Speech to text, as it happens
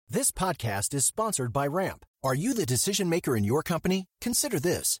This podcast is sponsored by Ramp. Are you the decision maker in your company? Consider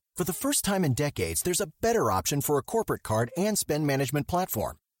this. For the first time in decades, there's a better option for a corporate card and spend management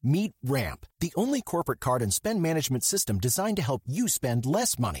platform. Meet Ramp, the only corporate card and spend management system designed to help you spend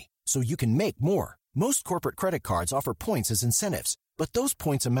less money so you can make more. Most corporate credit cards offer points as incentives, but those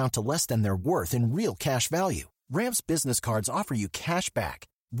points amount to less than their worth in real cash value. Ramp's business cards offer you cash back,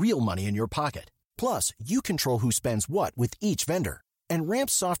 real money in your pocket. Plus, you control who spends what with each vendor. And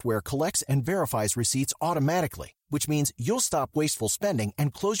Ramp's software collects and verifies receipts automatically, which means you'll stop wasteful spending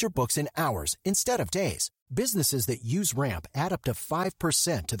and close your books in hours instead of days. Businesses that use Ramp add up to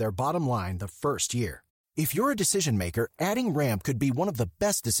 5% to their bottom line the first year. If you're a decision maker, adding Ramp could be one of the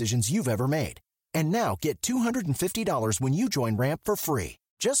best decisions you've ever made. And now get $250 when you join Ramp for free.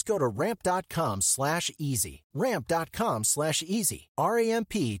 Just go to ramp.com/easy. Ramp.com/easy.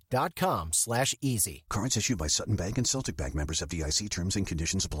 RAMP.com/easy. Cards issued by Sutton Bank and Celtic Bank, members FDIC. Terms and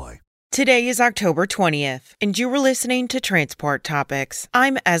conditions apply. Today is October 20th, and you were listening to Transport Topics.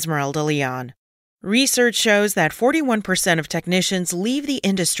 I'm Esmeralda Leon. Research shows that 41% of technicians leave the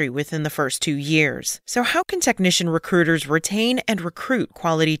industry within the first 2 years. So how can technician recruiters retain and recruit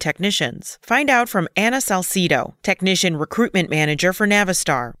quality technicians? Find out from Anna Salcido, Technician Recruitment Manager for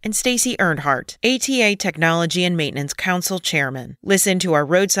Navistar, and Stacy Earnhardt, ATA Technology and Maintenance Council Chairman. Listen to our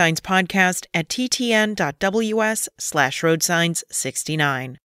Road Signs podcast at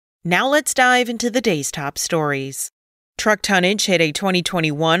ttn.ws/roadsigns69. Now let's dive into the day's top stories. Truck tonnage hit a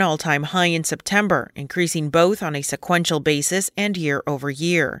 2021 all-time high in September, increasing both on a sequential basis and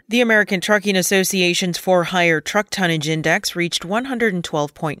year-over-year. The American Trucking Association's for-hire truck tonnage index reached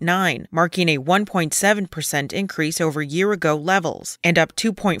 112.9, marking a 1.7% increase over year-ago levels, and up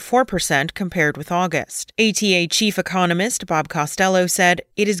 2.4% compared with August. ATA Chief Economist Bob Costello said,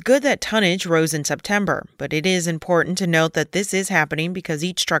 "It is good that tonnage rose in September, but it is important to note that this is happening because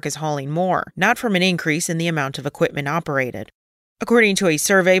each truck is hauling more, not from an increase in the amount of equipment operated." According to a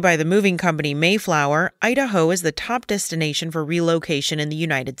survey by the moving company Mayflower, Idaho is the top destination for relocation in the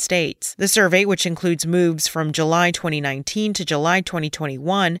United States. The survey, which includes moves from July 2019 to July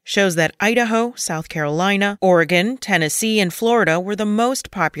 2021, shows that Idaho, South Carolina, Oregon, Tennessee, and Florida were the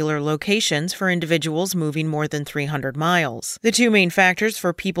most popular locations for individuals moving more than 300 miles. The two main factors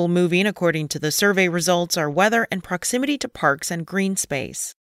for people moving, according to the survey results, are weather and proximity to parks and green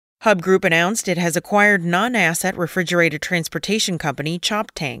space. Hub Group announced it has acquired non-asset refrigerated transportation company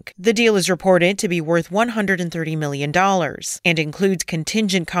Choptank. The deal is reported to be worth $130 million and includes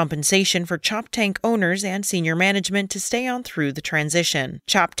contingent compensation for Choptank owners and senior management to stay on through the transition.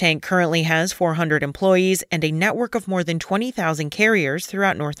 Choptank currently has 400 employees and a network of more than 20,000 carriers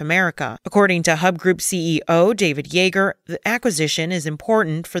throughout North America. According to Hub Group CEO David Yeager, the acquisition is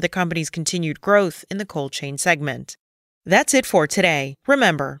important for the company's continued growth in the cold chain segment. That's it for today.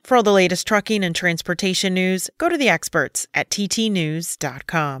 Remember, for all the latest trucking and transportation news, go to the experts at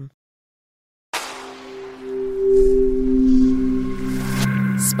ttnews.com.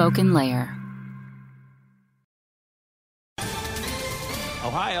 Spoken Layer.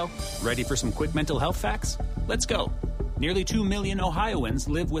 Ohio, ready for some quick mental health facts? Let's go. Nearly 2 million Ohioans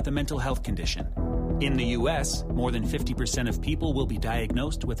live with a mental health condition. In the U.S., more than 50% of people will be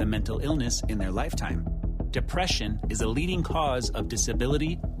diagnosed with a mental illness in their lifetime. Depression is a leading cause of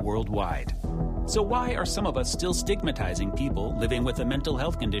disability worldwide. So why are some of us still stigmatizing people living with a mental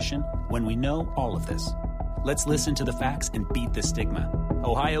health condition when we know all of this? Let's listen to the facts and beat the stigma.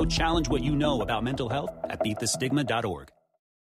 Ohio, challenge what you know about mental health at beatthestigma.org.